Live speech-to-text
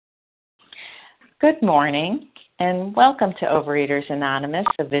Good morning, and welcome to Overeaters Anonymous,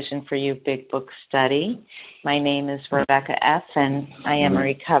 a Vision for You Big Book study. My name is Rebecca F., and I am a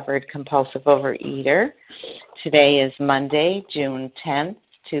recovered compulsive overeater. Today is Monday, June 10th,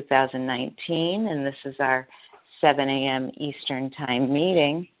 2019, and this is our 7 a.m. Eastern Time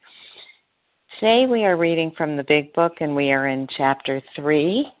meeting. Today we are reading from the Big Book, and we are in Chapter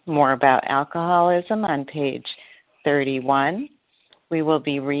 3, More About Alcoholism, on page 31. We will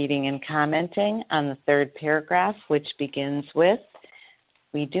be reading and commenting on the third paragraph, which begins with,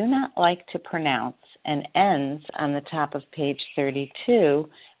 "We do not like to pronounce," and ends on the top of page 32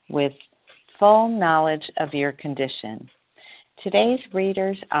 with, "Full knowledge of your condition." Today's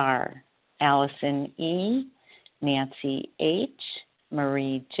readers are Allison E., Nancy H.,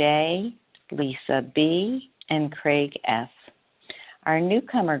 Marie J., Lisa B., and Craig F. Our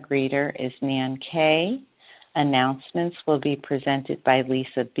newcomer greeter is Nan K. Announcements will be presented by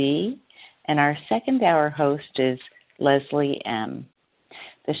Lisa B., and our second hour host is Leslie M.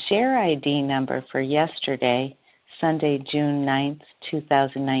 The share ID number for yesterday, Sunday, June 9th,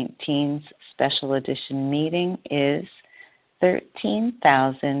 2019's special edition meeting is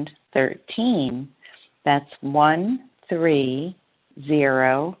 13,013. That's 13013.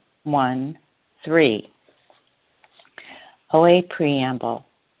 OA Preamble.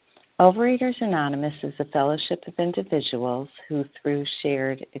 Overeaters Anonymous is a fellowship of individuals who, through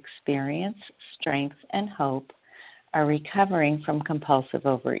shared experience, strength, and hope, are recovering from compulsive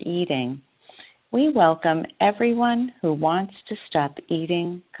overeating. We welcome everyone who wants to stop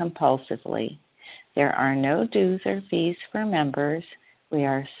eating compulsively. There are no dues or fees for members. We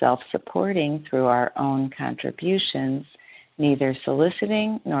are self-supporting through our own contributions, neither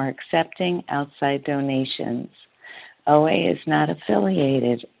soliciting nor accepting outside donations. OA is not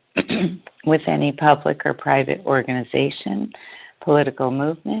affiliated with any public or private organization, political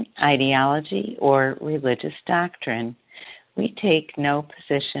movement, ideology, or religious doctrine. We take no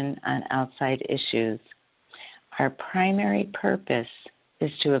position on outside issues. Our primary purpose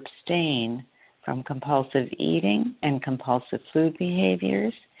is to abstain from compulsive eating and compulsive food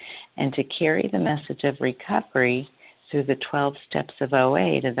behaviors and to carry the message of recovery through the 12 steps of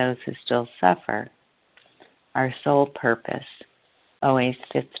OA to those who still suffer. Our sole purpose. OA's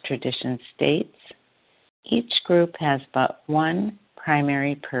fifth tradition states, each group has but one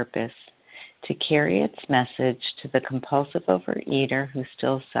primary purpose, to carry its message to the compulsive overeater who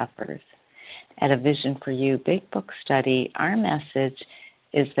still suffers. At a Vision for You Big Book study, our message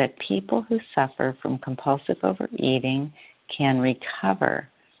is that people who suffer from compulsive overeating can recover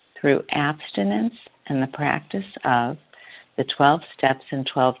through abstinence and the practice of the 12 steps and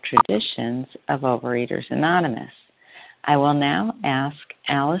 12 traditions of Overeaters Anonymous. I will now ask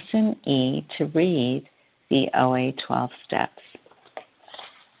Allison E. to read the OA 12 steps.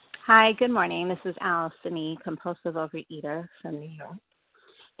 Hi, good morning. This is Allison E., compulsive overeater from New York.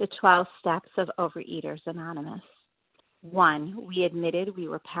 The 12 steps of Overeaters Anonymous. 1. We admitted we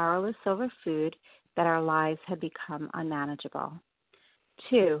were powerless over food, that our lives had become unmanageable.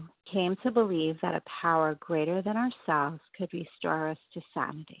 2. Came to believe that a power greater than ourselves could restore us to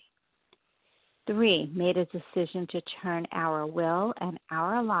sanity. 3. Made a decision to turn our will and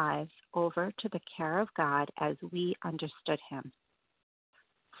our lives over to the care of God as we understood Him.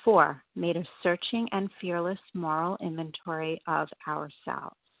 4. Made a searching and fearless moral inventory of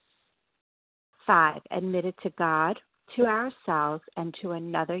ourselves. 5. Admitted to God, to ourselves, and to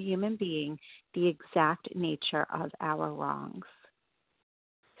another human being the exact nature of our wrongs.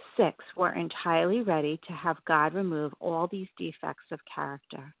 6. Were entirely ready to have God remove all these defects of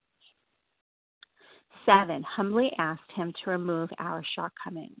character. 7. Humbly asked Him to remove our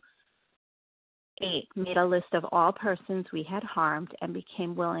shortcomings. 8. Made a list of all persons we had harmed and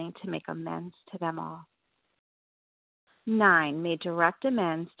became willing to make amends to them all. 9. Made direct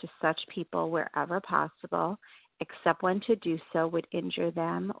amends to such people wherever possible, except when to do so would injure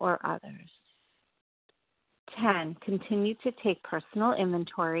them or others. 10. Continued to take personal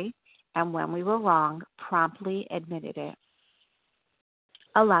inventory, and when we were wrong, promptly admitted it.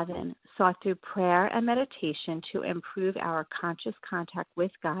 11. Sought through prayer and meditation to improve our conscious contact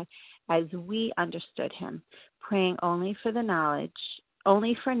with God as we understood Him, praying only for knowledge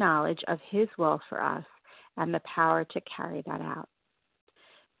of His will for us and the power to carry that out.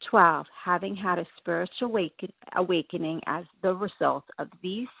 12. Having had a spiritual awakening as the result of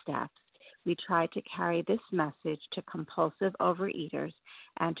these steps, we try to carry this message to compulsive overeaters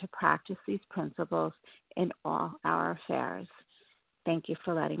and to practice these principles in all our affairs. Thank you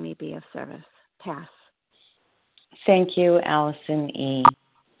for letting me be of service. Pass. Thank you, Allison E.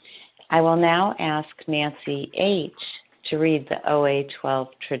 I will now ask Nancy H. to read the OA 12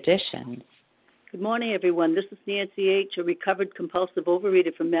 traditions. Good morning, everyone. This is Nancy H., a recovered compulsive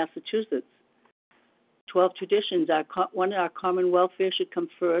overeater from Massachusetts. 12 traditions. One, our common welfare should come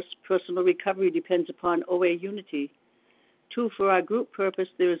first. Personal recovery depends upon OA unity. 2, for our group purpose,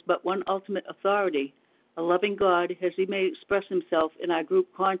 there is but one ultimate authority, a loving God, as he may express himself in our group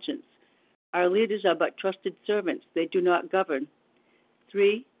conscience. Our leaders are but trusted servants. They do not govern.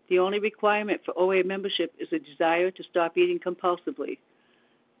 3, the only requirement for OA membership is a desire to stop eating compulsively.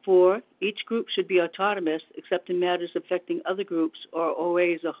 4, each group should be autonomous except in matters affecting other groups or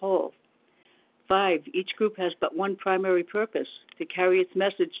OA as a whole. 5, each group has but one primary purpose, to carry its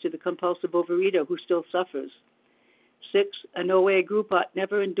message to the compulsive overeater who still suffers. 6, an OA group ought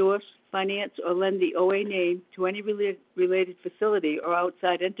never endorse, finance, or lend the OA name to any related facility or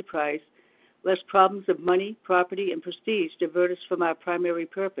outside enterprise, lest problems of money, property, and prestige divert us from our primary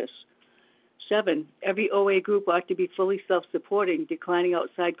purpose. 7, every OA group ought to be fully self-supporting, declining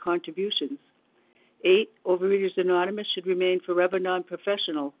outside contributions. 8, Overeaters Anonymous should remain forever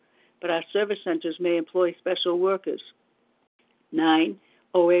non-professional, but our service centers may employ special workers. 9,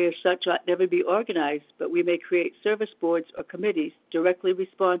 OA as such ought never be organized, but we may create service boards or committees directly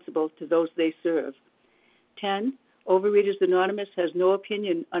responsible to those they serve. 10, Overeaters Anonymous has no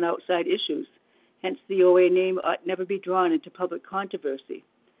opinion on outside issues, hence the OA name ought never be drawn into public controversy.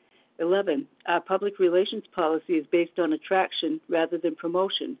 11, our public relations policy is based on attraction rather than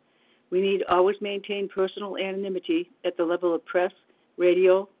promotion. We need always maintain personal anonymity at the level of press,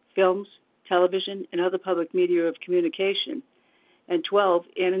 radio, films, television, and other public media of communication. And 12,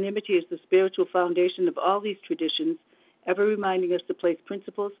 anonymity is the spiritual foundation of all these traditions, ever reminding us to place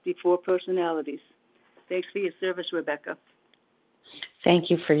principles before personalities. Thanks for your service, Rebecca.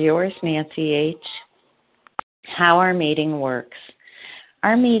 Thank you for yours, Nancy H. How our meeting works.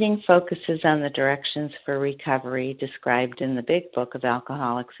 Our meeting focuses on the directions for recovery described in the Big Book of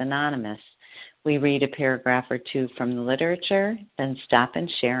Alcoholics Anonymous. We read a paragraph or two from the literature, then stop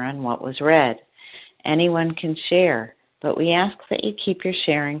and share on what was read. Anyone can share, but we ask that you keep your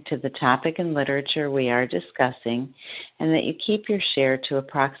sharing to the topic and literature we are discussing, and that you keep your share to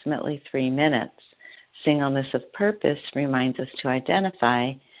approximately 3 minutes. Singleness of purpose reminds us to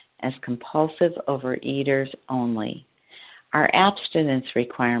identify as compulsive overeaters only. Our abstinence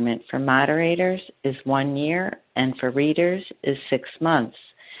requirement for moderators is 1 year, and for readers is 6 months.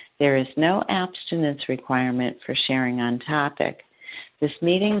 There is no abstinence requirement for sharing on topic. This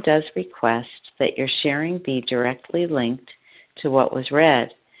meeting does request that your sharing be directly linked to what was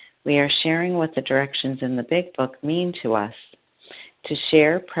read. We are sharing what the directions in the Big Book mean to us. To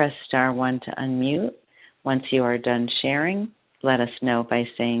share, press star 1 to unmute. Once you are done sharing, let us know by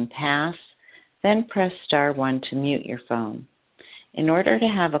saying pass, then press star 1 to mute your phone. In order to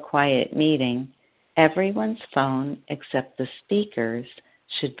have a quiet meeting, everyone's phone except the speaker's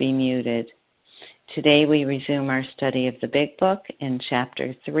should be muted. Today we resume our study of the Big Book in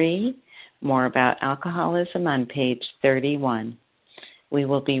Chapter 3, More About Alcoholism, on page 31. We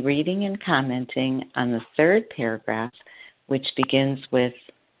will be reading and commenting on the 3rd paragraph, which begins with,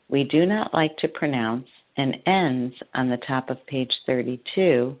 "We do not like to pronounce," and ends on the top of page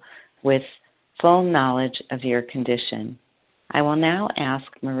 32 with, "Full knowledge of your condition." I will now ask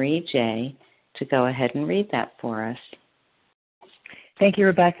Marie J. to go ahead and read that for us. Thank you,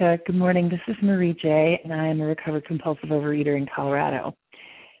 Rebecca. Good morning. This is Marie J., and I am a recovered compulsive overeater in Colorado.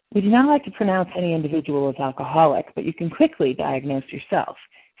 We do not like to pronounce any individual as alcoholic, but you can quickly diagnose yourself.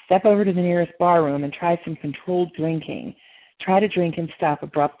 Step over to the nearest bar room and try some controlled drinking. Try to drink and stop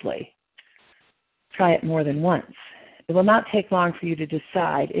abruptly. Try it more than once. It will not take long for you to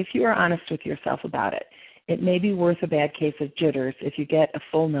decide if you are honest with yourself about it. It may be worth a bad case of jitters if you get a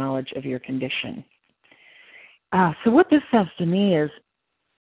full knowledge of your condition. So what this says to me is,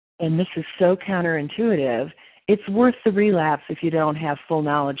 and this is so counterintuitive, it's worth the relapse if you don't have full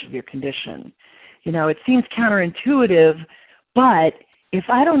knowledge of your condition. You know, it seems counterintuitive, but if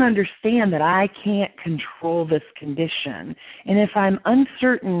I don't understand that I can't control this condition, and if I'm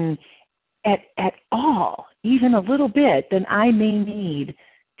uncertain at all, even a little bit, then I may need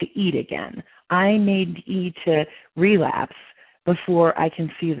to eat again. I may need to relapse before I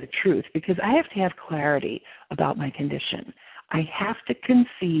can see the truth, because I have to have clarity about my condition. I have to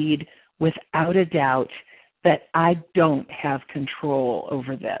concede without a doubt that I don't have control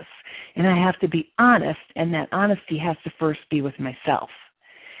over this. And I have to be honest, and that honesty has to first be with myself.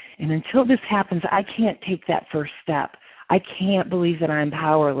 And until this happens, I can't take that first step. I can't believe that I'm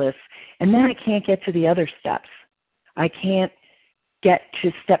powerless, and then I can't get to the other steps. I can't get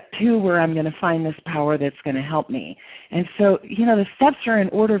to step 2 where I'm going to find this power that's going to help me. And so, the steps are in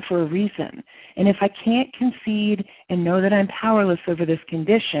order for a reason. And if I can't concede and know that I'm powerless over this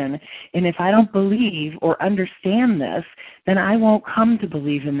condition, and if I don't believe or understand this, then I won't come to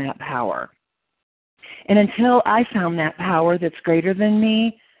believe in that power. And until I found that power that's greater than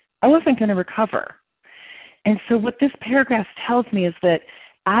me, I wasn't going to recover. And so what this paragraph tells me is that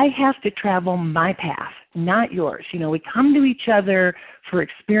I have to travel my path, not yours. We come to each other for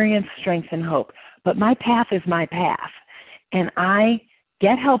experience, strength, and hope. But my path is my path. And I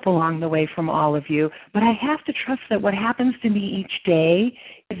get help along the way from all of you, but I have to trust that what happens to me each day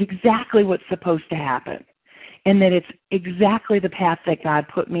is exactly what's supposed to happen. And that it's exactly the path that God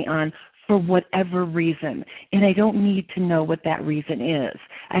put me on for whatever reason. And I don't need to know what that reason is.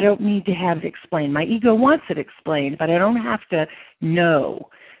 I don't need to have it explained. My ego wants it explained, but I don't have to know.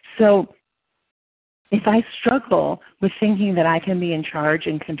 So if I struggle with thinking that I can be in charge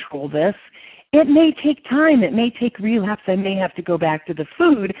and control this, it may take time. It may take relapse. I may have to go back to the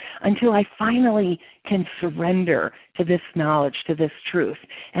food until I finally can surrender to this knowledge, to this truth.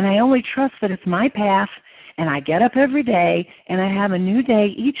 And I only trust that it's my path, and I get up every day, and I have a new day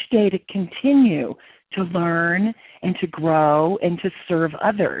each day to continue to learn and to grow and to serve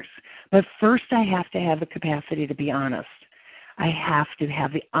others. But first I have to have the capacity to be honest. I have to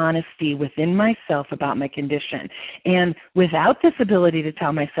have the honesty within myself about my condition. And without this ability to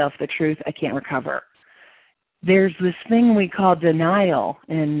tell myself the truth, I can't recover. There's this thing we call denial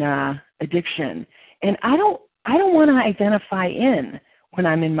in addiction. And I don't want to identify in when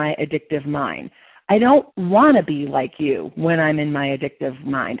I'm in my addictive mind. I don't want to be like you when I'm in my addictive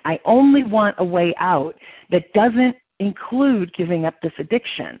mind. I only want a way out that doesn't include giving up this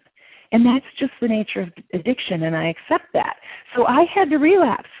addiction. And that's just the nature of addiction, and I accept that. So I had to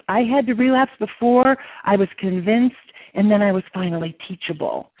relapse. I had to relapse before I was convinced, and then I was finally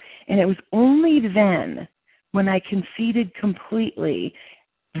teachable. And it was only then, when I conceded completely,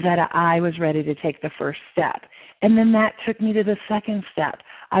 that I was ready to take the first step. And then that took me to the second step.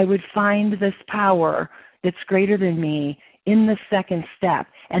 I would find this power that's greater than me in the second step.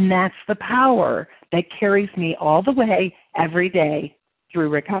 And that's the power that carries me all the way every day through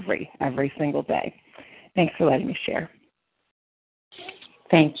recovery, every single day. Thanks for letting me share.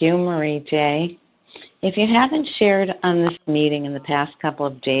 Thank you, Marie J. If you haven't shared on this meeting in the past couple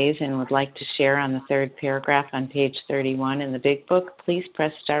of days and would like to share on the third paragraph on page 31 in the Big Book, please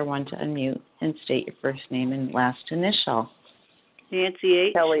press *1 to unmute and state your first name and last initial. Nancy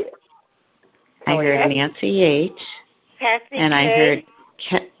H. Kelly. I heard Nancy H. Kathy and K. I heard,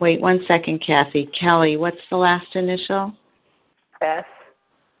 wait 1 second, Kathy. Kelly, what's the last initial? S.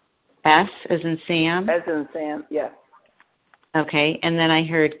 S as in Sam? As in Sam, yes. Okay, and then I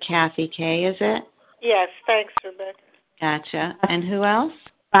heard Kathy K, is it? Yes, thanks, Rebecca. Gotcha. And who else?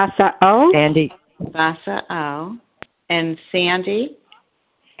 Vasa O. Sandy. Vasa O. And Sandy?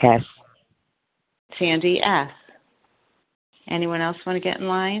 S. Sandy S. Anyone else want to get in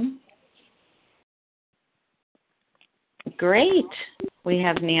line? Great. We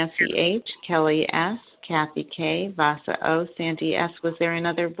have Nancy H., Kelly S., Kathy K., Vasa O., Sandy S. Was there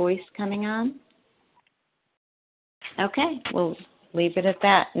another voice coming on? Okay, we'll leave it at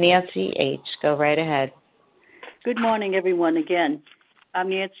that. Nancy H., go right ahead. Good morning, everyone, again. I'm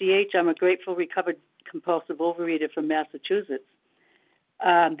Nancy H. I'm a grateful, recovered, compulsive overeater from Massachusetts.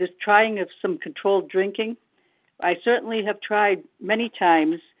 This trying of some controlled drinking, I certainly have tried many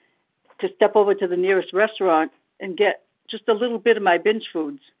times to step over to the nearest restaurant and get just a little bit of my binge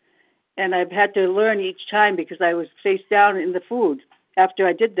foods. And I've had to learn each time because I was face down in the food after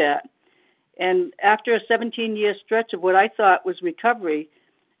I did that. And after a 17-year stretch of what I thought was recovery,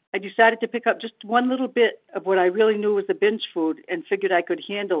 I decided to pick up just one little bit of what I really knew was a binge food and figured I could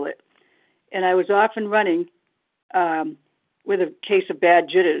handle it. And I was off and running with a case of bad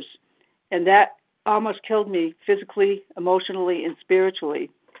jitters. And that almost killed me physically, emotionally, and spiritually.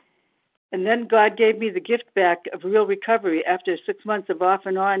 And then God gave me the gift back of real recovery after 6 months of off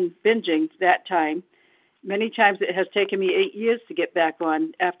and on binging that time. Many times it has taken me 8 years to get back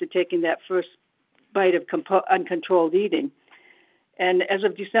on after taking that first bite of uncontrolled eating. And as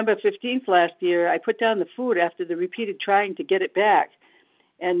of December 15th last year, I put down the food after the repeated trying to get it back.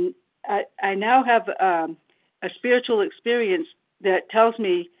 And I now have a spiritual experience that tells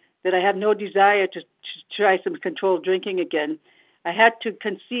me that I have no desire to try some controlled drinking again. I had to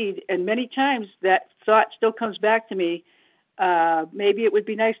concede, and many times that thought still comes back to me, maybe it would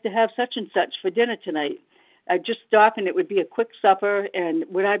be nice to have such and such for dinner tonight. I'd just stop, and it would be a quick supper, and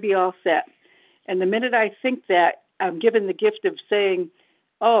would I be all set? And the minute I think that, I'm given the gift of saying,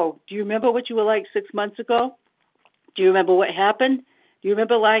 oh, do you remember what you were like 6 months ago? Do you remember what happened? Do you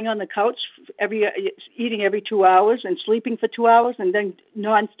remember lying on the couch eating every 2 hours and sleeping for 2 hours and then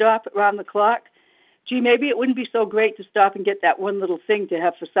nonstop around the clock? Gee, maybe it wouldn't be so great to stop and get that one little thing to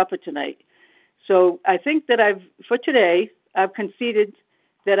have for supper tonight. So I think that for today, I've conceded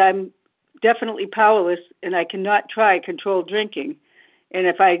that I'm definitely powerless and I cannot try controlled drinking. And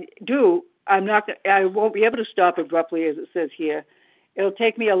if I do, I won't be able to stop abruptly, as it says here. It'll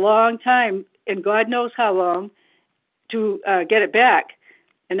take me a long time, and God knows how long, to get it back.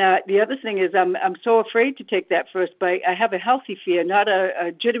 And the other thing is I'm so afraid to take that first bite. I have a healthy fear, not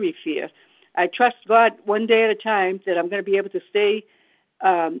a jittery fear. I trust God one day at a time that I'm going to be able to stay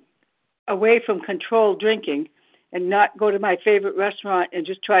away from controlled drinking and not go to my favorite restaurant and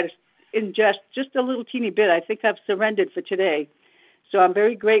just try to ingest just a little teeny bit. I think I've surrendered for today. So I'm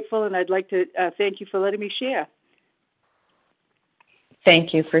very grateful, and I'd like to thank you for letting me share.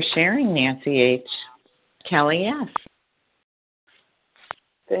 Thank you for sharing, Nancy H. Kelly S.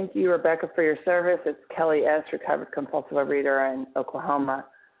 Thank you, Rebecca, for your service. It's Kelly S., recovered compulsive overeater in Oklahoma.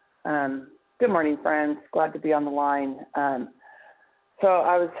 Good morning, friends. Glad to be on the line.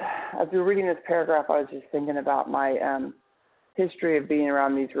 So as we were reading this paragraph, I was just thinking about my history of being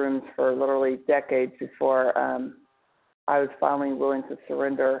around these rooms for literally decades before I was finally willing to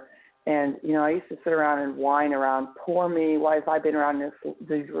surrender. And, I used to sit around and whine around, poor me, why have I been around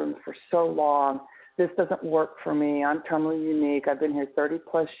these rooms for so long? This doesn't work for me. I'm terminally unique. I've been here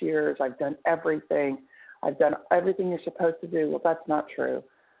 30-plus years. I've done everything. I've done everything you're supposed to do. Well, that's not true.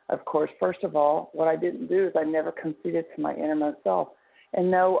 Of course, first of all, what I didn't do is I never conceded to my innermost self. And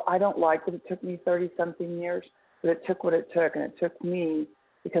no, I don't like that it took me 30-something years, but it took what it took, and it took me,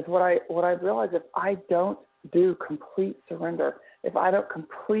 because what I realized, if I don't do complete surrender, if I don't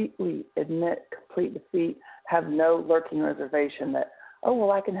completely admit complete defeat, have no lurking reservation that, oh,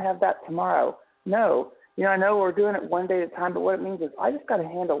 well, I can have that tomorrow. No. I know we're doing it one day at a time, but what it means is I just got to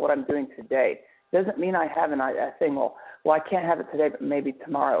handle what I'm doing today. It doesn't mean I have a thing, well, I can't have it today, but maybe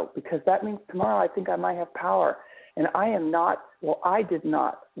tomorrow, because that means tomorrow I think I might have power. And I did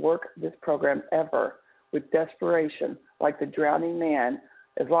not work this program ever with desperation like the drowning man,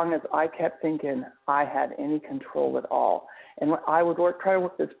 as long as I kept thinking I had any control at all. And I would try to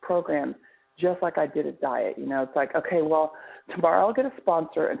work this program just like I did a diet. It's like, okay, well, tomorrow I'll get a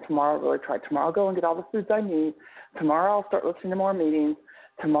sponsor, and tomorrow I'll really try. Tomorrow I'll go and get all the foods I need. Tomorrow I'll start listening to more meetings.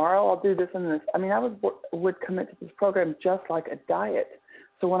 Tomorrow I'll do this and this. I mean, I would commit to this program just like a diet.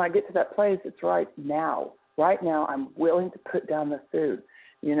 So when I get to that place, it's right now. Right now, I'm willing to put down the food.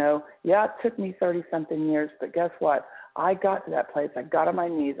 Yeah, it took me 30-something years, but guess what? I got to that place. I got on my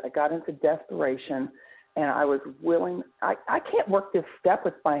knees. I got into desperation, and I was willing. I can't work this step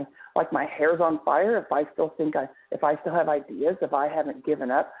with my hair's on fire if I still have ideas, if I haven't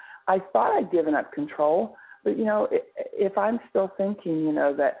given up. I thought I'd given up control, but, if I'm still thinking,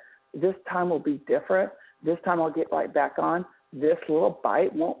 that this time will be different, this time I'll get right back on, this little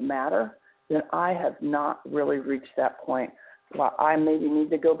bite won't matter, then I have not really reached that point. Well, I maybe need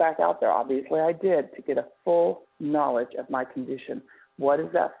to go back out there. Obviously, I did, to get a full knowledge of my condition. What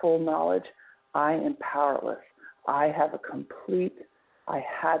is that full knowledge? I am powerless. I had to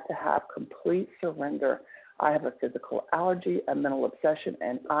have complete surrender. I have a physical allergy, a mental obsession,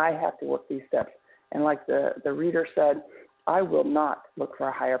 and I have to work these steps. And like the reader said, I will not look for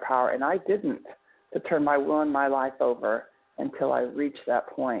a higher power, and I didn't, to turn my will and my life over until I reached that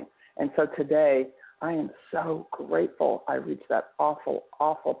point. And so today, I am so grateful I reached that awful,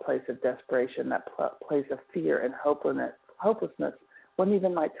 awful place of desperation, that place of fear and hopelessness. Wasn't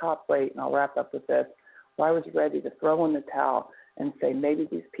even my top weight, and I'll wrap up with this, where I was ready to throw in the towel and say, maybe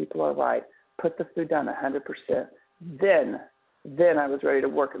these people are right, put the food down 100%. Then I was ready to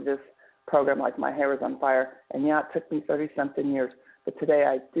work this program like my hair was on fire. And yeah, it took me 30-something years, but today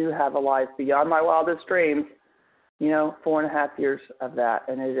I do have a life beyond my wildest dreams. 4.5 years of that,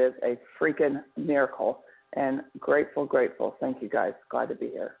 and it is a freaking miracle. And grateful. Thank you, guys. Glad to be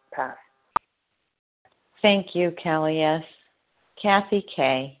here. Pass. Thank you, Kelly S. Kathy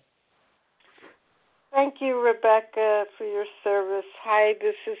K. Thank you, Rebecca, for your service. Hi,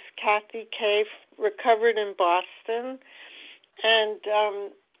 this is Kathy K., recovered in Boston. And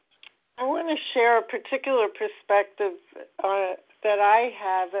I want to share a particular perspective that I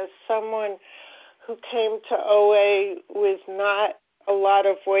have as someone who came to OA with not a lot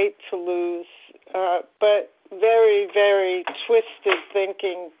of weight to lose, but very, very twisted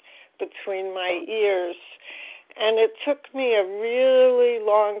thinking between my ears. And it took me a really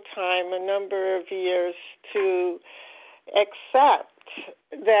long time, a number of years, to accept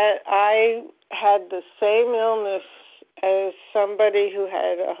that I had the same illness as somebody who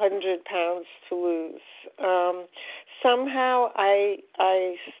had 100 pounds to lose. Somehow I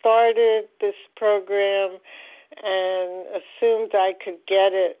started this program and assumed I could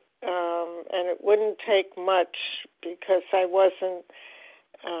get it, and it wouldn't take much because I wasn't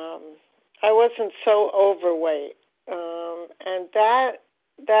so overweight, and that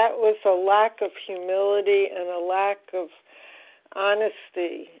was a lack of humility and a lack of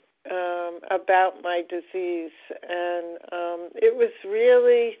honesty about my disease, and it was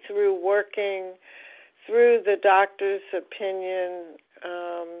really through working through the doctor's opinion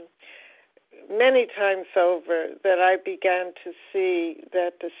many times over that I began to see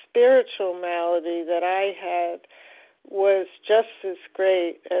that the spiritual malady that I had was just as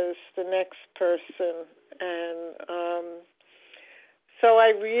great as the next person, and so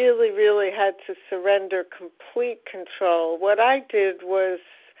I really, really had to surrender complete control. What I did was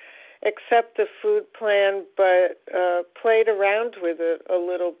accept the food plan, but played around with it a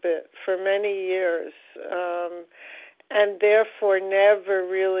little bit for many years, and therefore never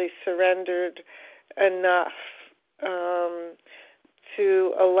really surrendered enough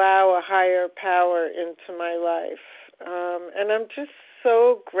to allow a higher power into my life. And I'm just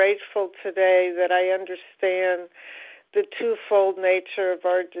so grateful today that I understand the twofold nature of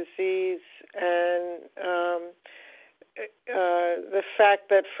our disease and the fact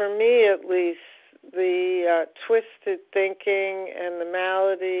that for me at least the twisted thinking and the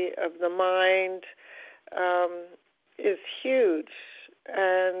malady of the mind is huge,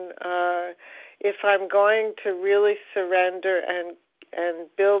 and if I'm going to really surrender and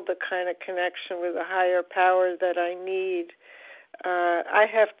build the kind of connection with a higher power that I need, I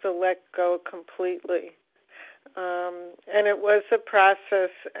have to let go completely. And it was a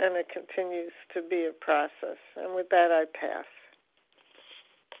process, and it continues to be a process. And with that, I pass.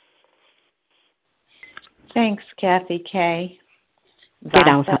 Thanks, Kathy K.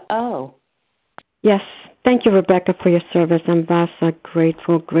 Vasa O. Yes, thank you, Rebecca, for your service. I'm Vasa,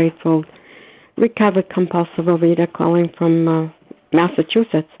 grateful, recovered compulsive overeater calling from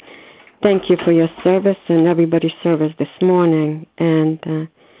Massachusetts. Thank you for your service and everybody's service this morning. And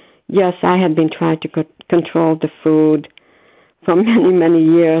yes, I had been trying to control the food for many, many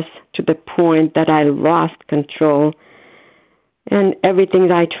years to the point that I lost control. And everything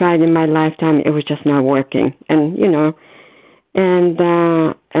that I tried in my lifetime, it was just not working. And,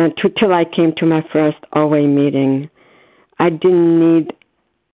 till I came to my first OA meeting, I didn't need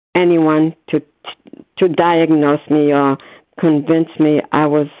anyone to diagnose me or convince me I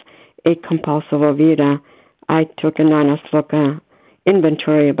was a compulsive overeater. I took an honest look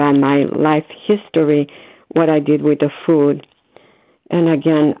inventory about my life history, what I did with the food. And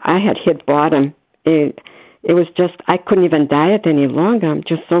again, I had hit bottom. It was just, I couldn't even diet any longer. I'm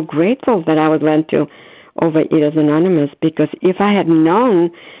just so grateful that I was led to Overeaters Anonymous, because if I had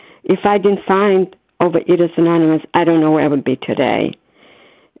known, if I didn't find Overeaters Anonymous, I don't know where I would be today.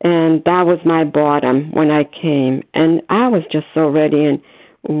 And that was my bottom when I came. And I was just so ready and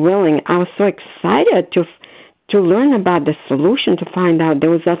willing. I was so excited to learn about the solution, to find out there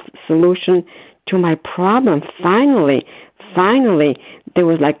was a solution to my problem. Finally, there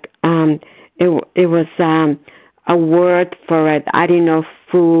was like it was a word for it. I didn't know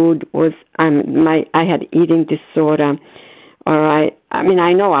food was I had eating disorder, or I mean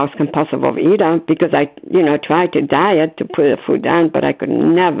I know I was compulsive overeater because I tried to diet to put the food down, but I could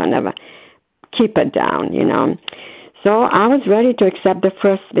never keep it down. So I was ready to accept the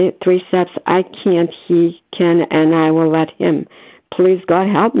first 3 steps. I can't, he can, and I will let him. Please, God,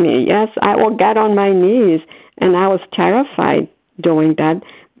 help me. Yes, I will get on my knees. And I was terrified doing that,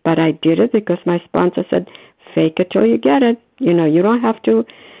 but I did it because my sponsor said, fake it till you get it. You don't have to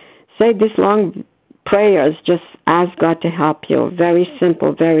say these long prayers. Just ask God to help you. Very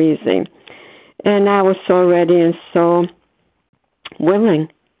simple, very easy. And I was so ready and so willing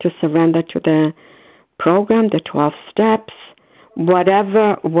to surrender to the program, the 12 steps,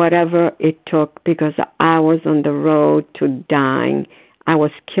 whatever it took, because I was on the road to dying. I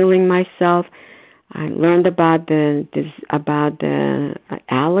was killing myself. I learned about the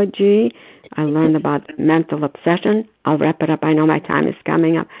allergy. I learned about mental obsession. I'll wrap it up. I know my time is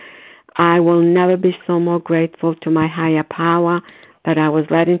coming up. I will never be so more grateful to my higher power that I was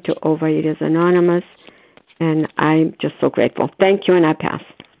led into Overeaters Anonymous, and I'm just so grateful. Thank you, and I pass.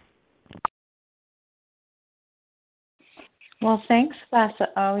 Well, thanks, Vasa.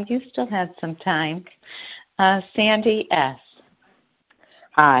 Oh, you still have some time. Sandy S.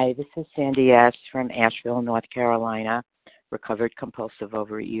 Hi, this is Sandy S. from Asheville, North Carolina, recovered compulsive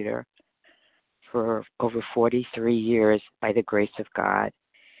overeater for over 43 years by the grace of God.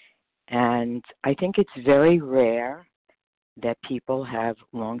 And I think it's very rare that people have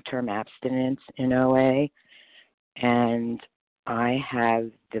long-term abstinence in OA, and I have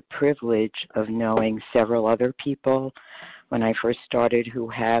the privilege of knowing several other people when I first started who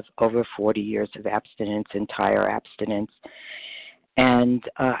have over 40 years of abstinence, entire abstinence. And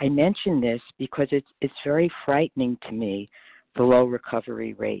I mention this because it's very frightening to me, the low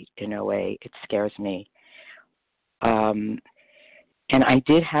recovery rate in OA. It scares me. And I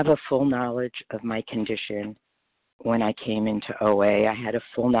did have a full knowledge of my condition when I came into OA. I had a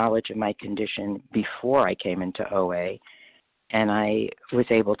full knowledge of my condition before I came into OA, and I was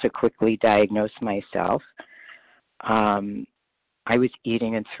able to quickly diagnose myself. I was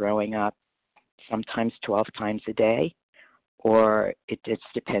eating and throwing up sometimes 12 times a day, or it just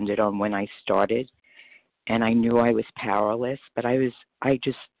depended on when I started. And I knew I was powerless, but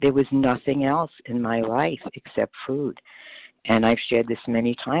there was nothing else in my life except food. And I've shared this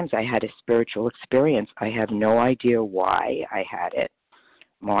many times. I had a spiritual experience. I have no idea why I had it.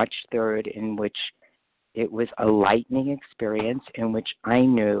 March 3rd, in which it was a lightning experience in which I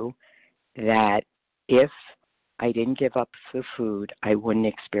knew that if I didn't give up the food, I wouldn't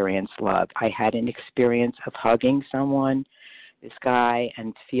experience love. I had an experience of hugging someone, this guy,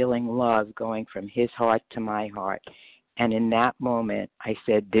 and feeling love going from his heart to my heart. And in that moment, I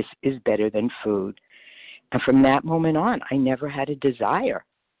said, this is better than food. And from that moment on, I never had a desire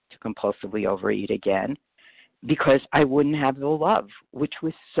to compulsively overeat again because I wouldn't have the love, which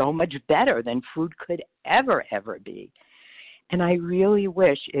was so much better than food could ever be. And I really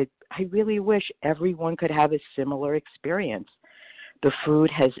wish everyone could have a similar experience. The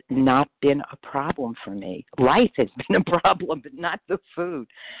food has not been a problem for me. Life has been a problem, but not the food.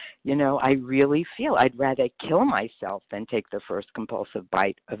 I really feel I'd rather kill myself than take the first compulsive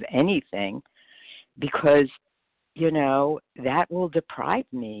bite of anything, because, that will deprive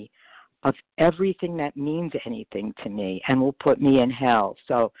me of everything that means anything to me and will put me in hell.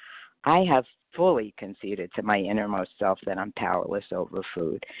 So I have fully conceded to my innermost self that I'm powerless over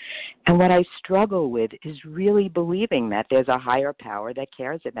food. And what I struggle with is really believing that there's a higher power that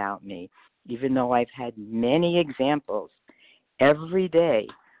cares about me, even though I've had many examples every day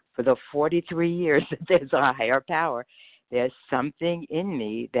for the 43 years that there's a higher power. There's something in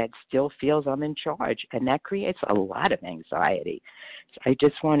me that still feels I'm in charge, and that creates a lot of anxiety. So I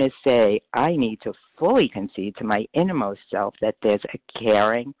just want to say I need to fully concede to my innermost self that there's a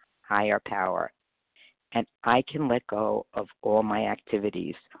caring higher power, and I can let go of all my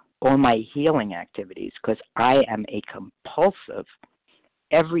activities, all my healing activities, because I am a compulsive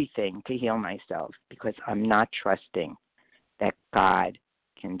everything to heal myself because I'm not trusting that God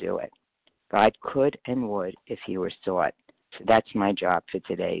can do it. God could and would if he were sought. So that's my job for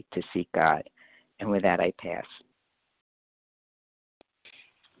today, to seek God. And with that, I pass.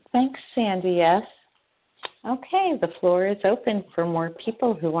 Thanks, Sandy S. Okay, the floor is open for more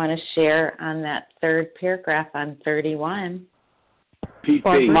people who want to share on that third paragraph on 31. Pete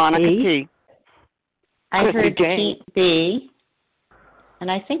B. Monica T. I heard Pete B.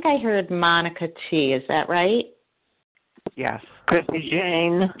 And I think I heard Monica T. Is that right? Yes. Chrissy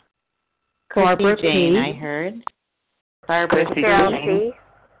Jane. Barbara Jane, P. I heard. Barbara Chrissy Jane.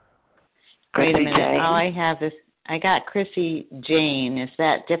 Wait a minute. Jane. All I have is, I got Chrissy Jane. Is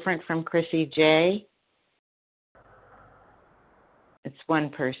that different from Chrissy J? It's one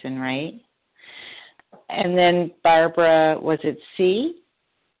person, right? And then Barbara, was it C?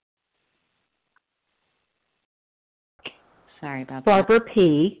 Sorry about Barbara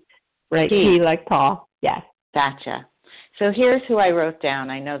P. Right, P. P like Paul. Yes. Gotcha. So here's who I wrote down.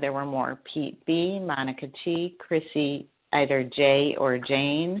 I know there were more. Pete B, Monica T, Chrissy, either J or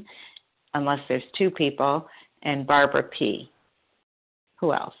Jane, unless there's two people, and Barbara P.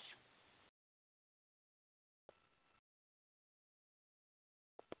 Who else?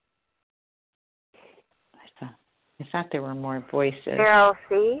 I thought there were more voices. Cheryl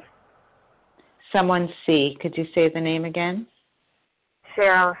C. Someone C. Could you say the name again?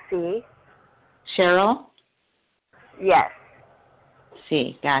 Cheryl C. Cheryl? Yes.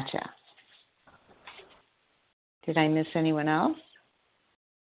 C. Gotcha. Did I miss anyone else?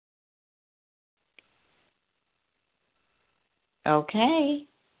 Okay.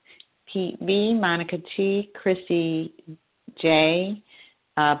 Pete B, Monica T, Chrissy J,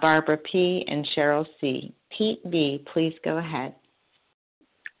 Barbara P, and Cheryl C. Pete B, please go ahead.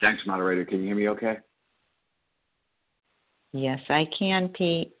 Thanks, moderator. Can you hear me okay? Yes, I can,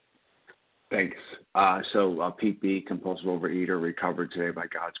 Pete. Thanks. So Pete B, compulsive overeater, recovered today by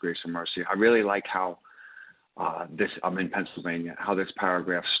God's grace and mercy. I really like how I'm in Pennsylvania, how this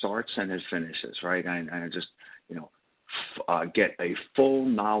paragraph starts and it finishes, right? And I just, get a full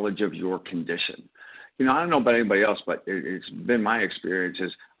knowledge of your condition. I don't know about anybody else, but it's been my experience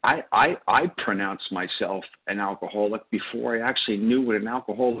is I pronounced myself an alcoholic before I actually knew what an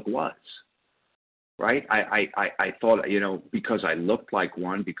alcoholic was. Right? I thought, because I looked like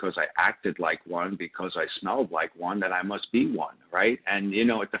one, because I acted like one, because I smelled like one, that I must be one, right? And,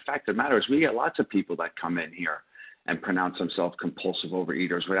 the fact of the matter is we get lots of people that come in here and pronounce themselves compulsive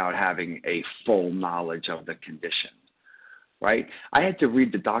overeaters without having a full knowledge of the condition, right? I had to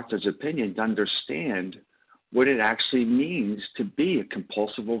read the doctor's opinion to understand what it actually means to be a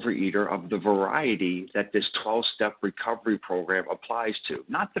compulsive overeater of the variety that this 12-step recovery program applies to.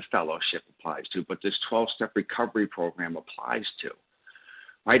 Not the fellowship applies to, but this 12-step recovery program applies to.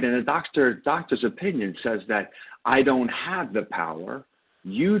 Right? And the doctor's opinion says that I don't have the power,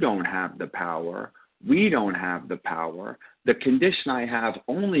 you don't have the power, we don't have the power. The condition I have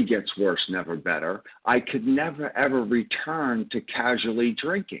only gets worse, never better. I could never, ever return to casually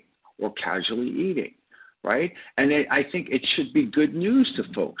drinking or casually eating. Right? And I think it should be good news to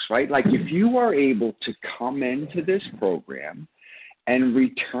folks, right? Like if you are able to come into this program and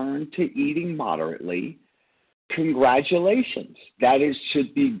return to eating moderately, congratulations. That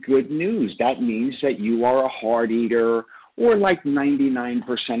should be good news. That means that you are a hard eater, or like 99%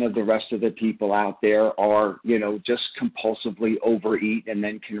 of the rest of the people out there are, just compulsively overeat and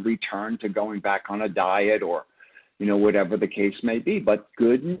then can return to going back on a diet or whatever the case may be. But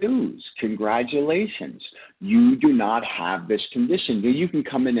good news, congratulations. You do not have this condition. You can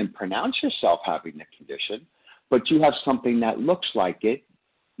come in and pronounce yourself having the condition, but you have something that looks like it,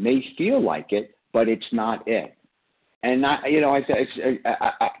 may feel like it, but it's not it. And I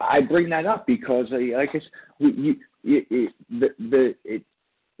bring that up because, the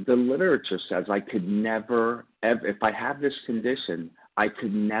literature says I could never, ever, if I have this condition, I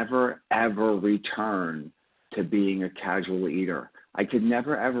could never, ever return to being a casual eater. I could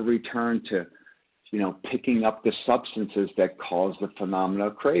never, ever return to, picking up the substances that cause the phenomena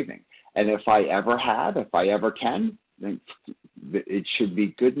of craving. And if I ever can, then it should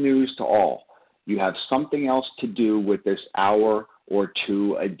be good news to all. You have something else to do with this hour or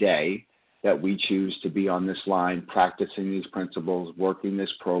two a day that we choose to be on this line, practicing these principles, working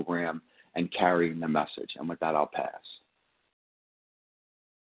this program, and carrying the message. And with that, I'll pass.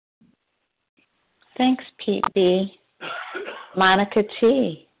 Thanks, Pete B. Monica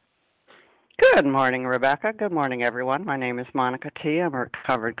T. Good morning, Rebecca. Good morning, everyone. My name is Monica T. I'm a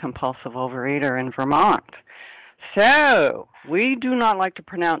recovered compulsive overeater in Vermont. So, we do not like to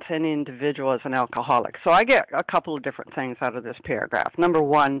pronounce any individual as an alcoholic. So I get a couple of different things out of this paragraph. Number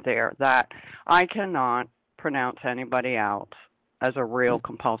one there, that I cannot pronounce anybody else as a real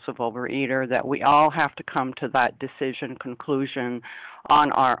compulsive overeater, that we all have to come to that decision, conclusion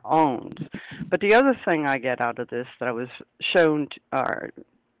on our own. But the other thing I get out of this that I was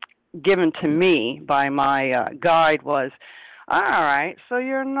given to me by my guide was, all right, so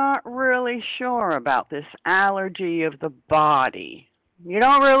you're not really sure about this allergy of the body. You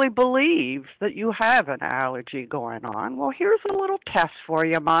don't really believe that you have an allergy going on. Well, here's a little test for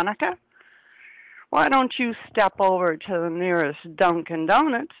you, Monica. Why don't you step over to the nearest Dunkin'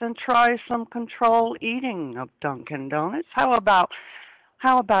 Donuts and try some control eating of Dunkin' Donuts? How about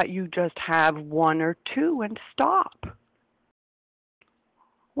you just have one or two and stop?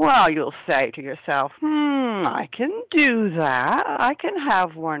 Well, you'll say to yourself, I can do that. I can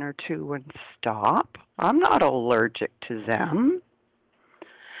have one or two and stop. I'm not allergic to them.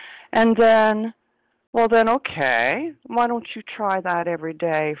 And then, okay, why don't you try that every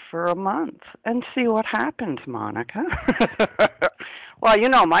day for a month and see what happens, Monica? Well,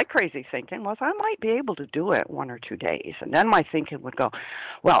 my crazy thinking was I might be able to do it 1 or 2 days. And then my thinking would go,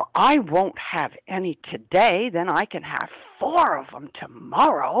 well, I won't have any today, then I can have 4 of them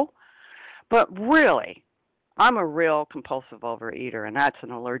tomorrow. But really, I'm a real compulsive overeater, and that's an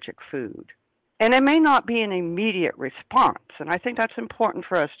allergic food. And it may not be an immediate response, and I think that's important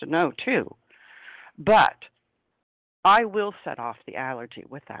for us to know, too. But I will set off the allergy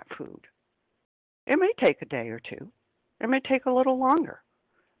with that food. It may take a day or two. It may take a little longer.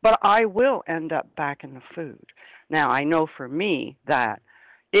 But I will end up back in the food. Now, I know for me that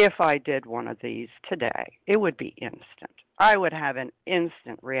if I did one of these today, it would be instant. I would have an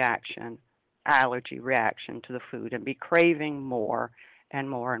instant reaction, allergy reaction to the food, and be craving more and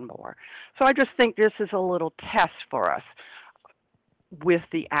more and more. So I just think this is a little test for us with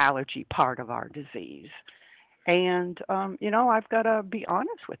the allergy part of our disease. And, I've got to be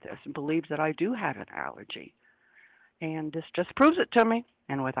honest with this and believe that I do have an allergy. And this just proves it to me.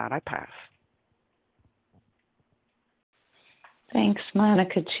 And with that, I pass. Thanks,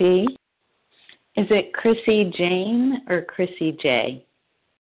 Monica T. Is it Chrissy Jane or Chrissy J?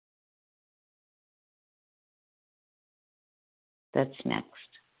 that's next.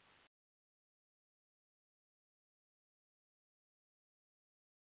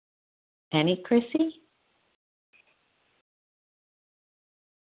 Any, Chrissy?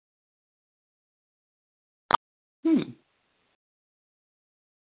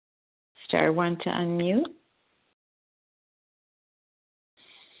 Star one to unmute.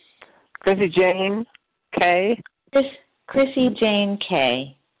 Chrissy Jane K. Chrissy Jane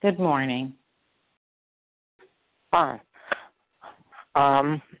K. Good morning. Hi.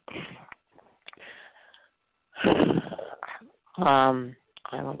 I'm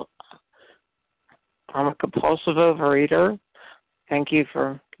a compulsive overeater. Thank you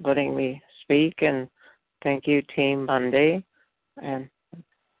for letting me speak, and thank you, Team Monday, and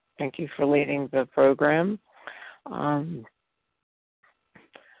thank you for leading the program.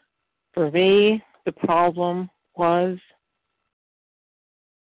 For me, the problem was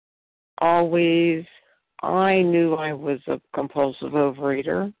always I knew I was a compulsive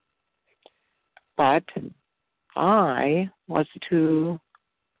overeater, but I was too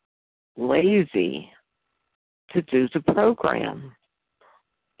lazy to do the program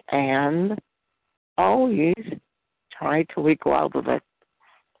and always tried to wiggle out of it.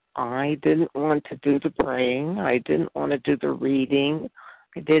 I didn't want to do the praying. I didn't want to do the reading.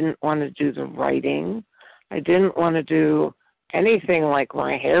 I didn't want to do the writing. I didn't want to do anything like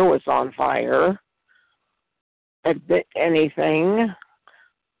my hair was on fire. Anything.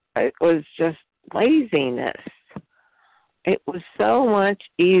 It was just laziness. It was so much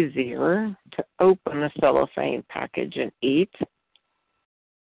easier to open a cellophane package and eat,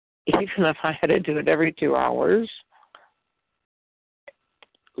 even if I had to do it every 2 hours.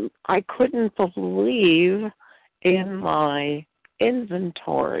 I couldn't believe in my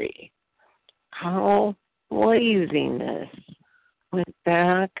inventory how laziness went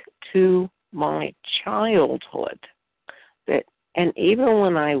back to my childhood. And even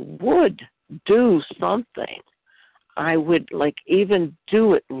when I would do something, I would even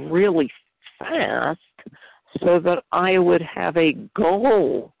do it really fast so that I would have a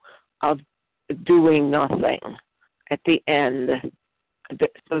goal of doing nothing at the end,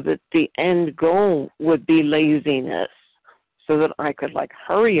 so that the end goal would be laziness, so that I could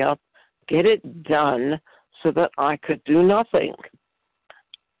hurry up, get it done, so that I could do nothing.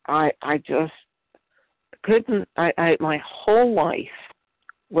 I just couldn't. My whole life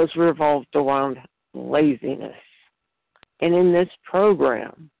was revolved around laziness. And in this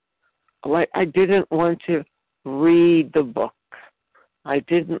program, I didn't want to read the book. I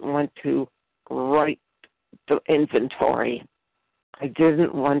didn't want to write the inventory. I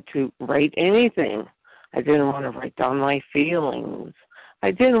didn't want to write anything. I didn't want to write down my feelings.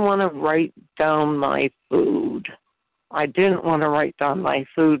 I didn't want to write down my food. I didn't want to write down my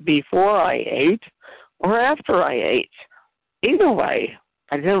food before I ate or after I ate. Either way,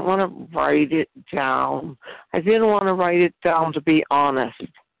 I didn't want to write it down. I didn't want to write it down to be honest.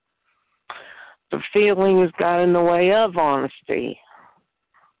 The feelings got in the way of honesty.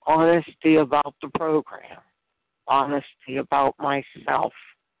 Honesty about the program. Honesty about myself.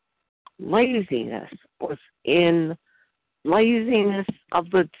 Laziness was in laziness of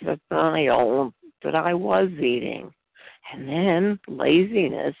the denial that I was eating. And then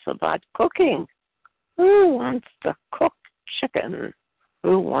laziness about cooking. Who wants to cook chicken?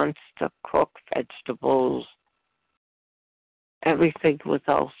 Who wants to cook vegetables? Everything was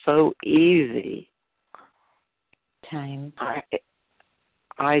all so easy. Time.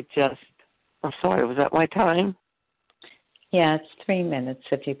 I'm sorry, was that my time? Yeah, it's 3 minutes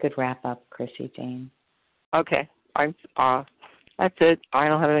if you could wrap up, Chrissy Jane. Okay. That's it. I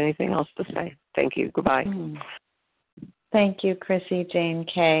don't have anything else to say. Thank you. Goodbye. Thank you, Chrissy Jane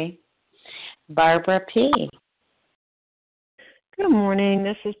K. Barbara P. Good morning.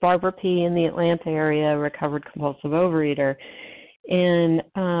 This is Barbara P. in the Atlanta area, recovered compulsive overeater. And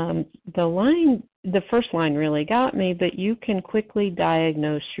the first line really got me, but you can quickly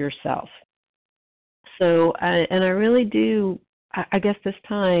diagnose yourself. So, and I really do, I guess this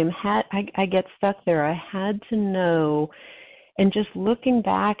time, I get stuck there. I had to know, and just looking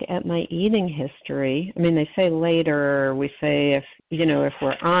back at my eating history, I mean, they say later, we say if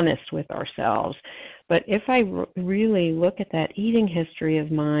we're honest with ourselves, but if I really look at that eating history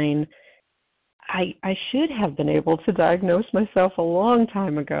of mine, I should have been able to diagnose myself a long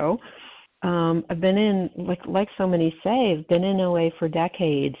time ago. I've been in, like so many say, I've been in OA for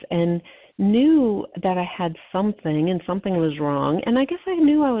decades and knew that I had something and something was wrong. And I guess I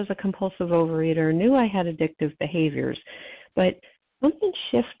knew I was a compulsive overeater, knew I had addictive behaviors. But something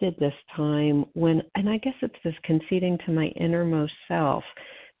shifted this time and I guess it's this conceding to my innermost self,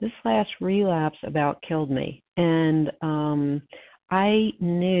 this last relapse about killed me. And I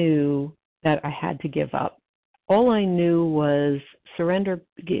knew that I had to give up. All I knew was surrender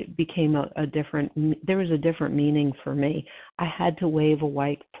became a different, there was a different meaning for me. I had to wave a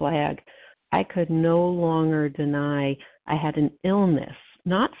white flag. I could no longer deny I had an illness,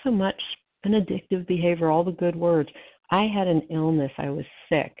 not so much an addictive behavior, all the good words. I had an illness. I was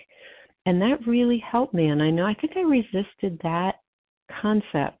sick. And that really helped me. And I think I resisted that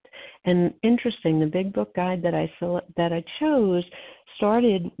concept. And interesting, the Big Book Guide that I chose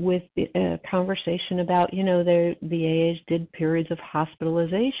started with a conversation about, the AAs did periods of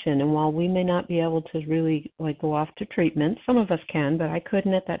hospitalization. And while we may not be able to really go off to treatment, some of us can, but I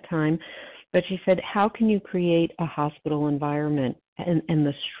couldn't at that time. But she said, how can you create a hospital environment and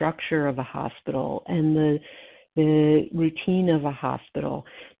the structure of a hospital and the routine of a hospital,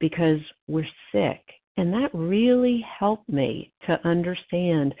 because we're sick. And that really helped me to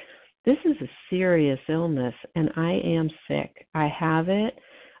understand this is a serious illness and I am sick. I have it.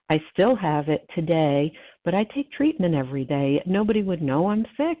 I still have it today, but I take treatment every day. Nobody would know I'm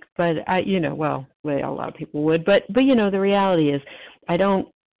sick, but a lot of people would. But the reality is I don't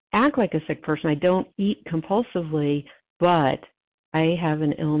act like a sick person. I don't eat compulsively, but I have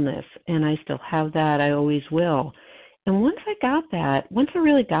an illness, and I still have that. I always will. And once I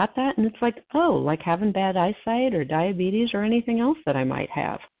really got that, and it's like having bad eyesight or diabetes or anything else that I might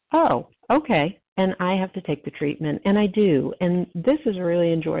have. Oh, okay. And I have to take the treatment, and I do. And this is a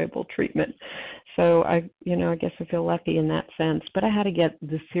really enjoyable treatment. So I guess I feel lucky in that sense. But I had to get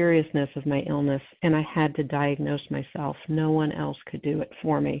the seriousness of my illness, and I had to diagnose myself. No one else could do it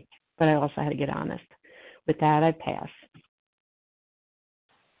for me. But I also had to get honest. With that, I pass.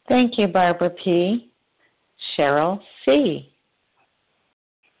 Thank you, Barbara P. Cheryl C.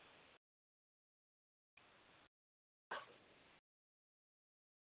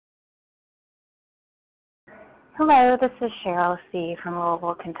 Hello, this is Cheryl C. from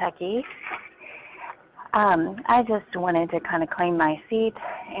Louisville, Kentucky. I just wanted to kind of claim my seat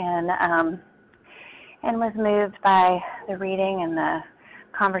and was moved by the reading and the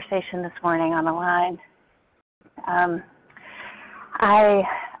conversation this morning on the line.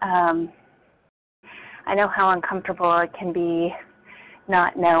 I know how uncomfortable it can be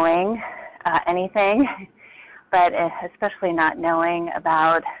not knowing anything, but especially not knowing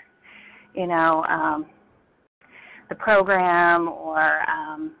about, the program or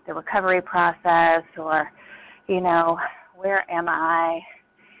the recovery process or, where am I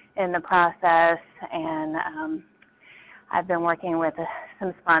in the process. And I've been working with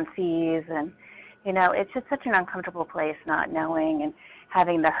some sponsees and, it's just such an uncomfortable place not knowing and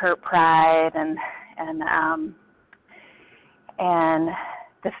having the hurt pride and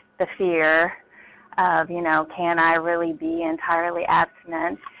the fear of, can I really be entirely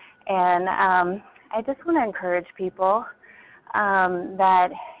abstinent? And I just want to encourage people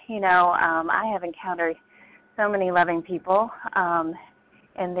that, I have encountered so many loving people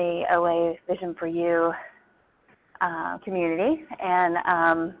in the OA Vision for You community,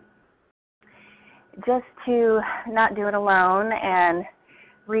 and just to not do it alone and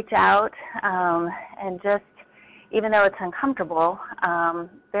reach out and just, even though it's uncomfortable,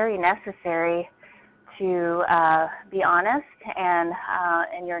 very necessary to be honest and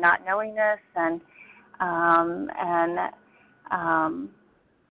your not knowingness and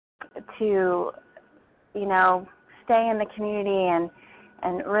to, stay in the community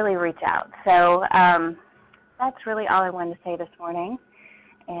and really reach out. So that's really all I wanted to say this morning.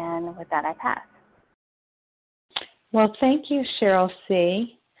 And with that, I pass. Well, thank you, Cheryl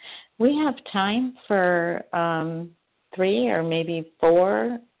C. We have time for 3 or maybe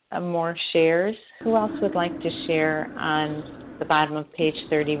 4 more shares. Who else would like to share on the bottom of page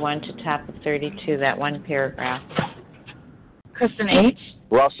 31 to top of 32, that one paragraph? Kristen H.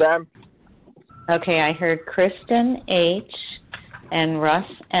 Russ M. Okay, I heard Kristen H. and Russ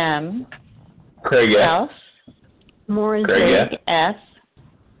M. Craig Who S. else? Maureen Craig S.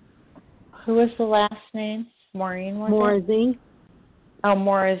 Who was the last name? Maureen, was it? Z. Oh,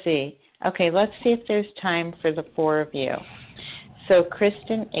 Maura Z. Okay, let's see if there's time for the 4 of you. So,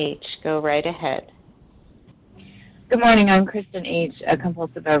 Kristen H., go right ahead. Good morning. I'm Kristen H., a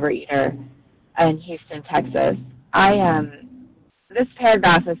compulsive overeater in Houston, Texas. This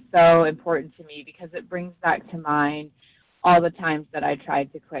paragraph is so important to me because it brings back to mind all the times that I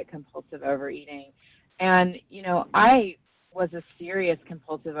tried to quit compulsive overeating. And, I was a serious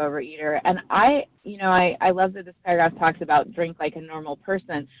compulsive overeater. And I love that this paragraph talks about drink like a normal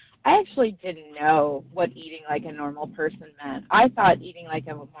person. I actually didn't know what eating like a normal person meant. I thought eating like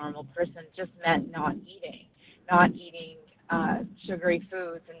a normal person just meant not eating sugary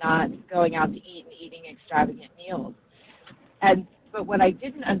foods and not going out to eat and eating extravagant meals. But what I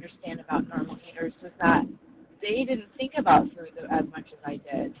didn't understand about normal eaters was that they didn't think about food as much as I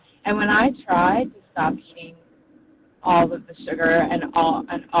did. And when I tried to stop eating all of the sugar and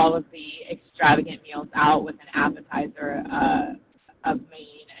all of the extravagant meals out with an appetizer, a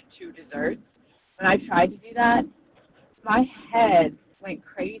main, and 2 desserts, when I tried to do that, my head went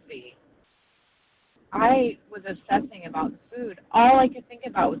crazy. I was obsessing about the food. All I could think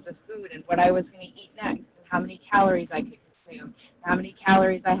about was the food and what I was going to eat next and how many calories I could consume, how many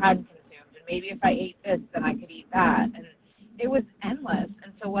calories I hadn't consumed, and maybe if I ate this, then I could eat that. And it was endless.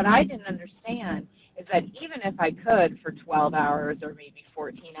 And so what I didn't understand is that even if I could for 12 hours or maybe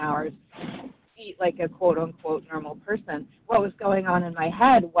 14 hours eat like a quote-unquote normal person, what was going on in my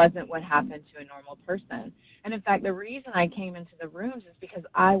head wasn't what happened to a normal person. And in fact, the reason I came into the rooms is because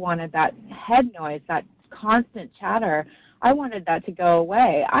I wanted that head noise, that constant chatter, I wanted that to go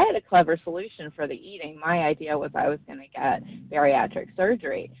away. I had a clever solution for the eating. My idea was I was going to get bariatric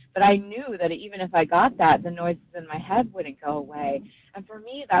surgery. But I knew that even if I got that, the noises in my head wouldn't go away. And for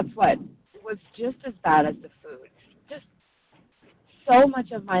me, that's what was just as bad as the food. Just so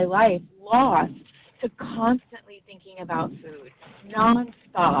much of my life lost to constantly thinking about food,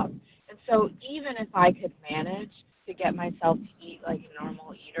 nonstop. And so even if I could manage to get myself to eat like a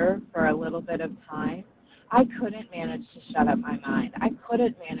normal eater for a little bit of time, I couldn't manage to shut up my mind. I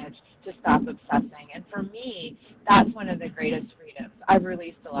couldn't manage to stop obsessing. And for me, that's one of the greatest freedoms. I've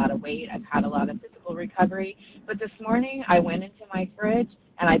released a lot of weight. I've had a lot of physical recovery. But this morning, I went into my fridge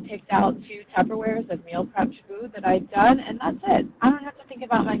and I picked out 2 Tupperwares of meal prepped food that I'd done, and that's it. I don't have to think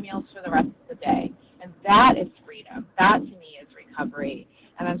about my meals for the rest of the day. And that is freedom. That, to me, is recovery.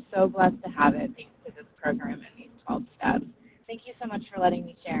 And I'm so blessed to have it thanks to this program and these 12 steps. Thank you so much for letting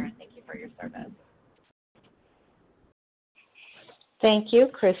me share, and thank you for your service. Thank you,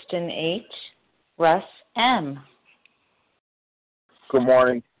 Kristen H. Russ M. Good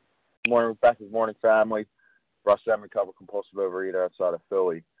morning. Good morning, Rebecca. Good morning, family. Russ M., recovered compulsive overeater outside of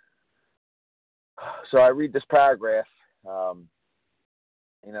Philly. So I read this paragraph. I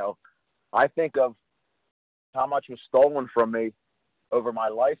think of how much was stolen from me over my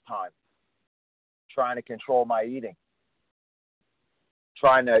lifetime, trying to control my eating,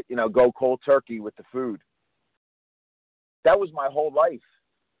 trying to, go cold turkey with the food. That was my whole life.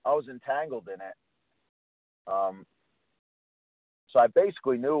 I was entangled in it. So I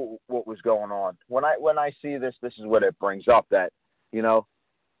basically knew what was going on. When I see this is what it brings up, that, I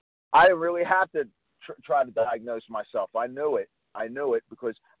didn't really have to try to diagnose myself. I knew it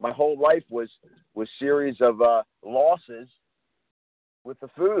because my whole life was series of losses with the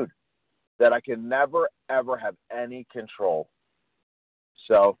food that I can never, ever have any control.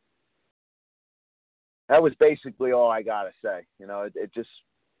 So that was basically all I got to say. It just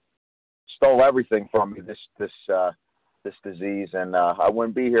stole everything from me, this disease, and I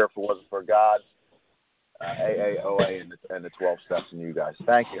wouldn't be here if it wasn't for God, AAOA, and the 12 steps, and you guys.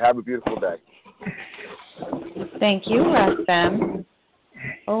 Thank you. Have a beautiful day. Thank you, Russ M.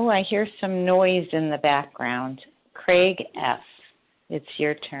 Oh, I hear some noise in the background. Craig F., it's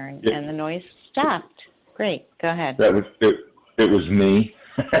your turn, and the noise stopped. Great, go ahead. That was it. It was me.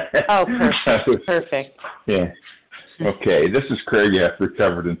 Oh, perfect. Perfect. Yeah. Okay, this is Craig F.,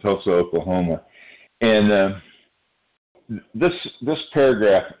 recovered in Tulsa, Oklahoma, and this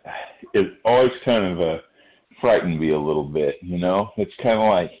paragraph is always kind of frightened me a little bit. It's kind of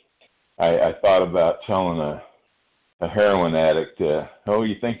like I thought about telling a heroin addict, "Oh,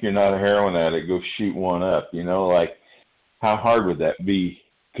 you think you're not a heroin addict? Go shoot one up." Like how hard would that be?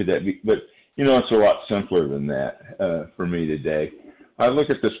 Could that be? But it's a lot simpler than that for me today. I look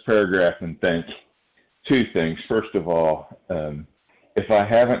at this paragraph and think 2 things. First of all, if I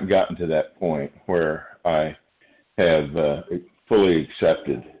haven't gotten to that point where I have fully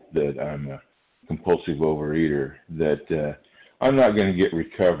accepted that I'm a compulsive overeater, that I'm not going to get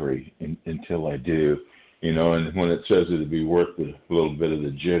recovery until I do, and when it says it'll be worth a little bit of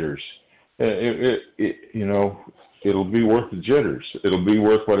the jitters, it'll be worth the jitters. It'll be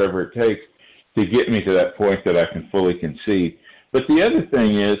worth whatever it takes to get me to that point that I can fully concede. But the other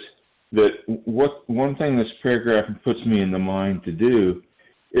thing is that one thing this paragraph puts me in the mind to do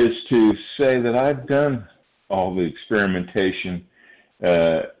is to say that I've done all the experimentation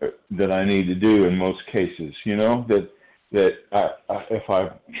that I need to do in most cases. That if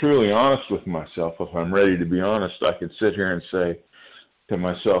I'm truly honest with myself, if I'm ready to be honest, I could sit here and say to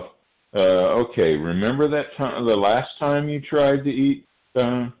myself, okay, remember that time, the last time you tried to eat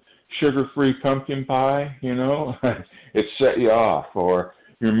sugar-free pumpkin pie? It set you off. Or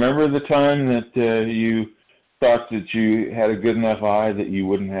you remember the time that you thought that you had a good enough eye that you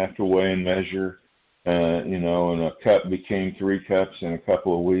wouldn't have to weigh and measure, and a cup became 3 cups in a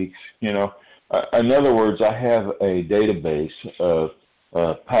couple of weeks. In other words, I have a database of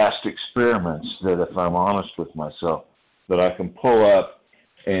past experiments that, if I'm honest with myself, that I can pull up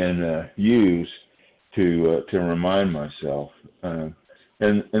and use to remind myself. And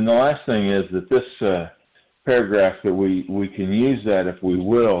the last thing is that this paragraph, that we can use that, if we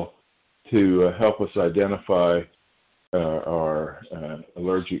will, to help us identify our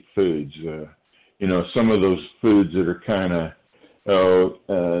allergic foods. Some of those foods that are kind of,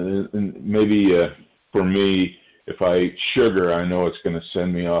 maybe for me, if I eat sugar, I know it's going to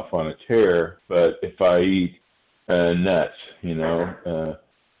send me off on a tear. But if I eat nuts,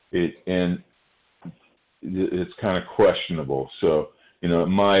 it's kind of questionable. So, it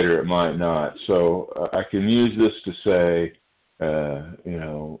might or it might not. So I can use this to say,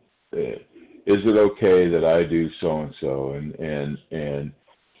 is it okay that I do so and so? And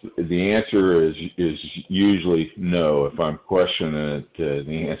the answer is usually no. If I'm questioning it,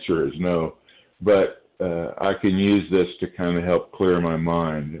 the answer is no. But I can use this to kind of help clear my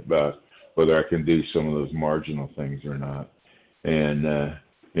mind about whether I can do some of those marginal things or not. And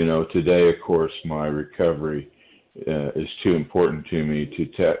today, of course, my recovery is too important to me to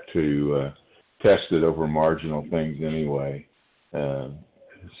test it over marginal things anyway.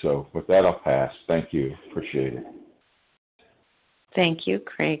 So with that, I'll pass. Thank you. Appreciate it. Thank you,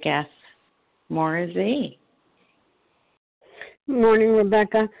 Craig S. Maura Z. Good morning,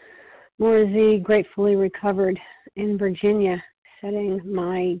 Rebecca. Maura Z, gratefully recovered in Virginia. Setting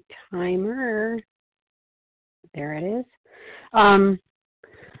my timer. There it is.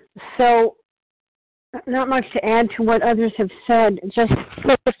 So, not much to add to what others have said. Just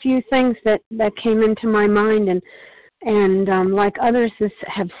a few things that came into my mind, and like others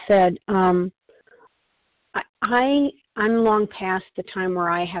have said, I'm long past the time where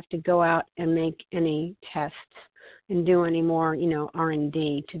I have to go out and make any tests and do any more,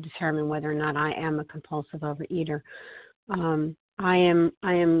 R&D to determine whether or not I am a compulsive overeater.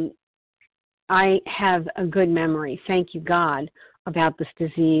 I have a good memory, thank you God, about this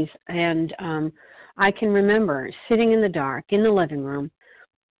disease, and I can remember sitting in the dark in the living room,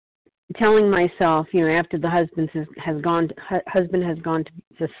 telling myself, after the husband has gone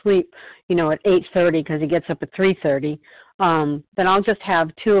to sleep, at 8:30 because he gets up at 3:30, that I'll just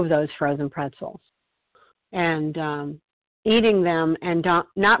have 2 of those frozen pretzels, and eating them and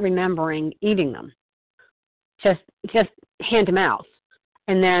not remembering eating them, just hand to mouth,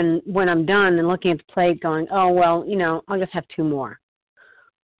 and then when I'm done and looking at the plate, going, oh well, I'll just have 2 more.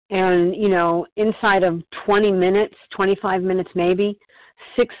 And, inside of 20 minutes, 25 minutes maybe,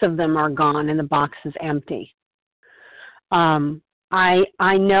 6 of them are gone and the box is empty. I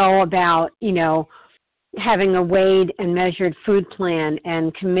know about, having a weighed and measured food plan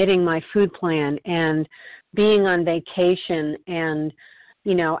and committing my food plan and being on vacation and,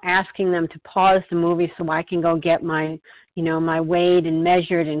 asking them to pause the movie so I can go get my, my weighed and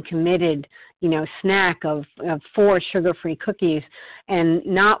measured and committed, snack of 4 sugar-free cookies, and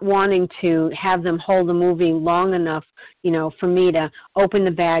not wanting to have them hold the movie long enough, for me to open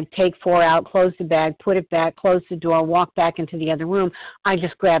the bag, take 4 out, close the bag, put it back, close the door, walk back into the other room. I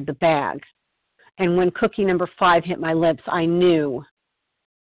just grabbed the bag. And when cookie number 5 hit my lips, I knew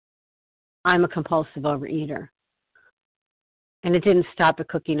I'm a compulsive overeater. And it didn't stop at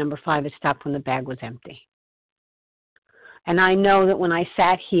cookie number 5. It stopped when the bag was empty. And I know that when I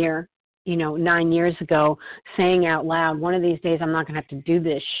sat here, 9 years ago, saying out loud, one of these days I'm not going to have to do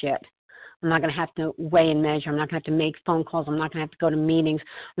this shit. I'm not going to have to weigh and measure. I'm not going to have to make phone calls. I'm not going to have to go to meetings.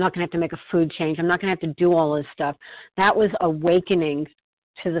 I'm not going to have to make a food change. I'm not going to have to do all this stuff. That was awakening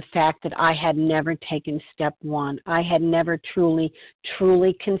to the fact that I had never taken step 1. I had never truly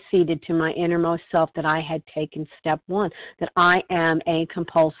conceded to my innermost self that I had taken step 1, that I am a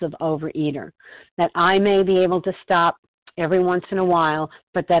compulsive overeater, that I may be able to stop every once in a while,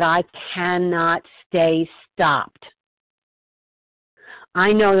 but that I cannot stay stopped.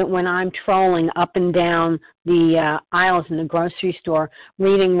 I know that when I'm trolling up and down the aisles in the grocery store,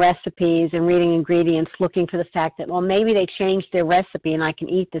 reading recipes and reading ingredients, looking for the fact that, well, maybe they changed their recipe and I can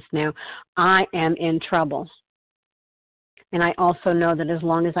eat this now, I am in trouble. And I also know that as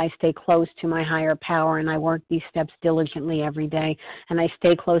long as I stay close to my higher power and I work these steps diligently every day and I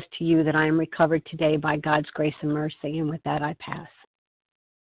stay close to you, that I am recovered today by God's grace and mercy. And with that, I pass.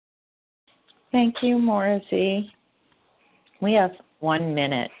 Thank you, Maura Z. We have 1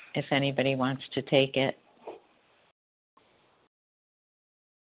 minute if anybody wants to take it.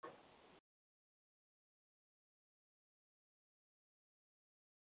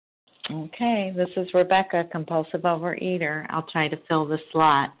 Okay, this is Rebecca, compulsive overeater. I'll try to fill the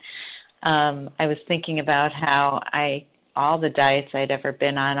slot. I was thinking about how all the diets I'd ever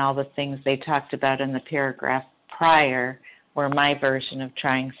been on, all the things they talked about in the paragraph prior were my version of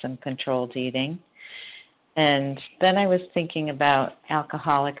trying some controlled eating. And then I was thinking about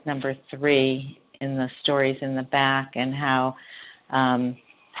alcoholic number 3 in the stories in the back, and how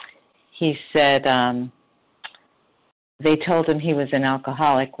he said they told him he was an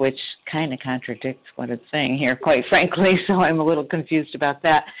alcoholic, which kind of contradicts what it's saying here, quite frankly, so I'm a little confused about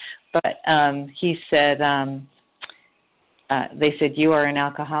that. But he said, they said, "You are an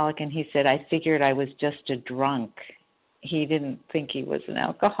alcoholic," and he said, "I figured I was just a drunk." He didn't think he was an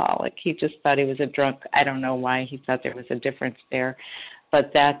alcoholic. He just thought he was a drunk. I don't know why he thought there was a difference there.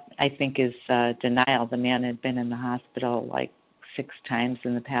 But that, I think, is denial. The man had been in the hospital like 6 times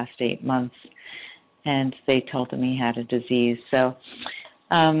in the past 8 months, and they told him he had a disease. So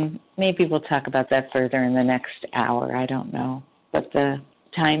maybe we'll talk about that further in the next hour. I don't know. But the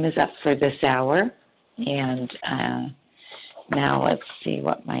time is up for this hour, and now let's see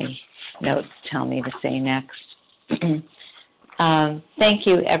what my notes tell me to say next. Thank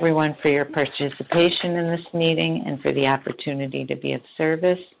you, everyone, for your participation in this meeting and for the opportunity to be of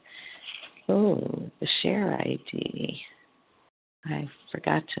service. Oh, the share ID. I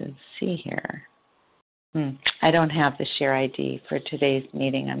forgot to see here. I don't have the share ID for today's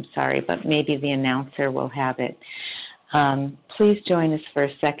meeting, I'm sorry, but maybe the announcer will have it. Please join us for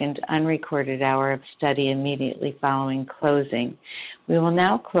a second unrecorded hour of study immediately following closing. We will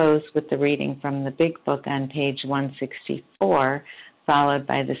now close with the reading from the Big Book on page 164, followed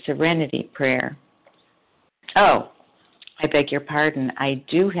by the Serenity Prayer. Oh, I beg your pardon. I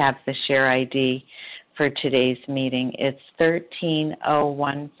do have the share ID for today's meeting. It's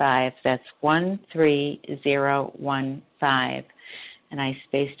 13015. That's 13015. And I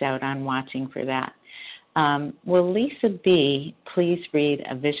spaced out on watching for that. Will Lisa B. please read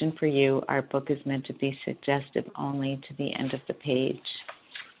A Vision for You? Our book is meant to be suggestive only to the end of the page.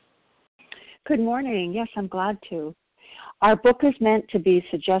 Good morning. Yes, I'm glad to. Our book is meant to be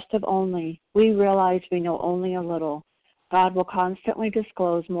suggestive only. We realize we know only a little. God will constantly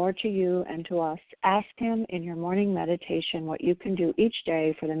disclose more to you and to us. Ask Him in your morning meditation what you can do each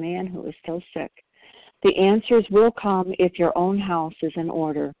day for the man who is still sick. The answers will come if your own house is in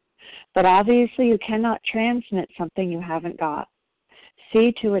order. But obviously you cannot transmit something you haven't got.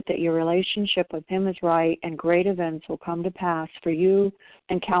 See to it that your relationship with Him is right, and great events will come to pass for you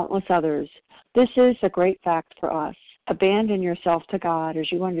and countless others. This is a great fact for us. Abandon yourself to God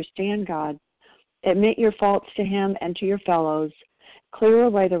as you understand God. Admit your faults to Him and to your fellows. Clear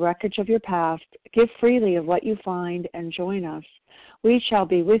away the wreckage of your past. Give freely of what you find and join us. We shall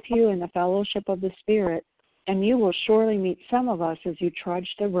be with you in the fellowship of the Spirit, and you will surely meet some of us as you trudge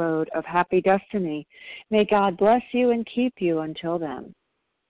the road of happy destiny. May God bless you and keep you until then.